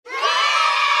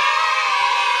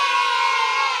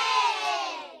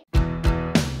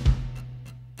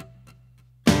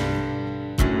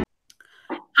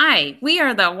Hi, we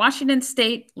are the Washington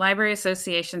State Library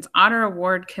Association's Otter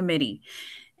Award Committee.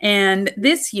 And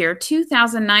this year,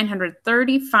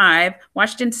 2,935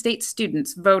 Washington State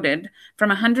students voted from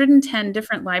 110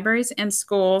 different libraries and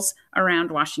schools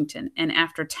around Washington. And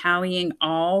after tallying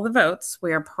all the votes,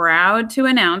 we are proud to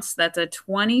announce that the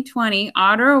 2020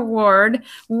 Otter Award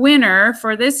winner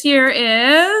for this year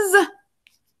is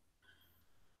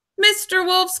Mr.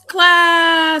 Wolf's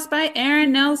Class by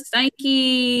Aaron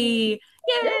Nelsteinke.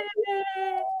 Yay!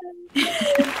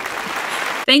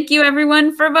 Thank you,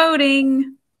 everyone, for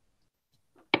voting.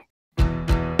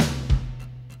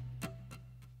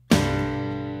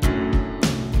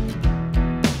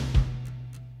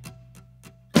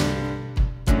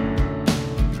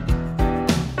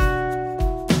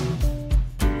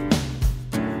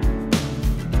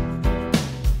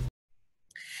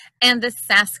 And the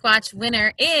Sasquatch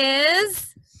winner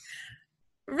is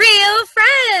Real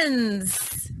Friends!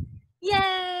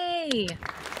 Yay!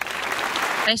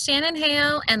 By Shannon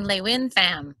Hale and Lewin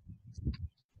Pham.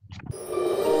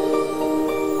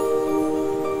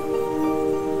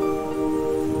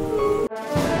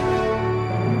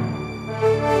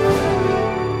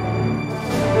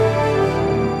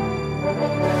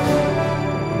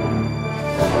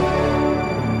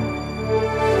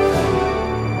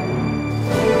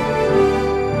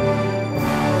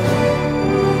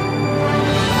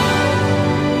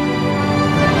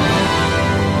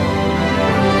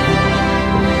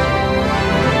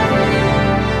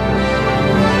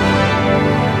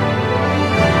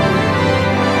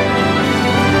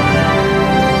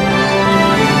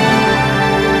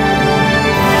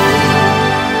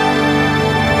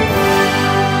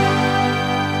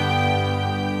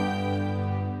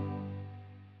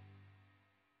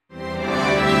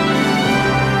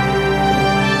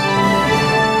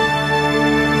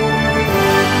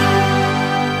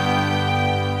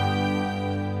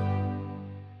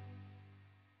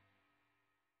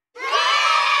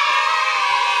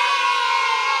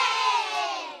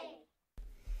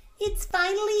 It's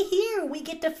finally here. We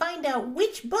get to find out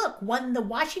which book won the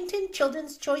Washington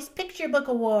Children's Choice Picture Book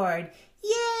Award.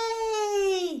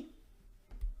 Yay!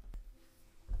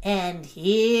 And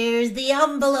here's the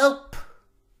envelope.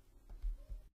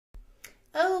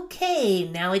 Okay,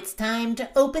 now it's time to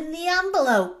open the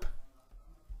envelope.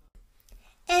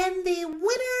 And the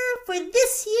winner for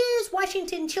this year's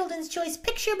Washington Children's Choice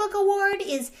Picture Book Award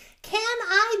is Can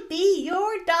I Be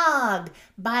Your Dog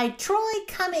by Troy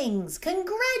Cummings.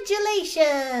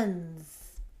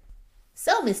 Congratulations!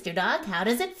 So, Mr. Dog, how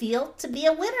does it feel to be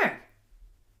a winner?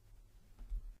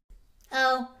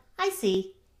 Oh, I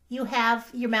see. You have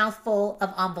your mouth full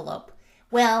of envelope.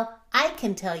 Well, I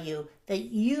can tell you that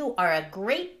you are a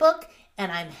great book, and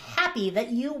I'm happy that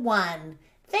you won.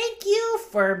 Thank you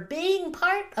for being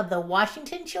part of the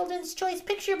Washington Children's Choice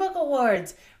Picture Book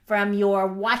Awards from your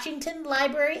Washington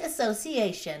Library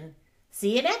Association.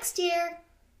 See you next year.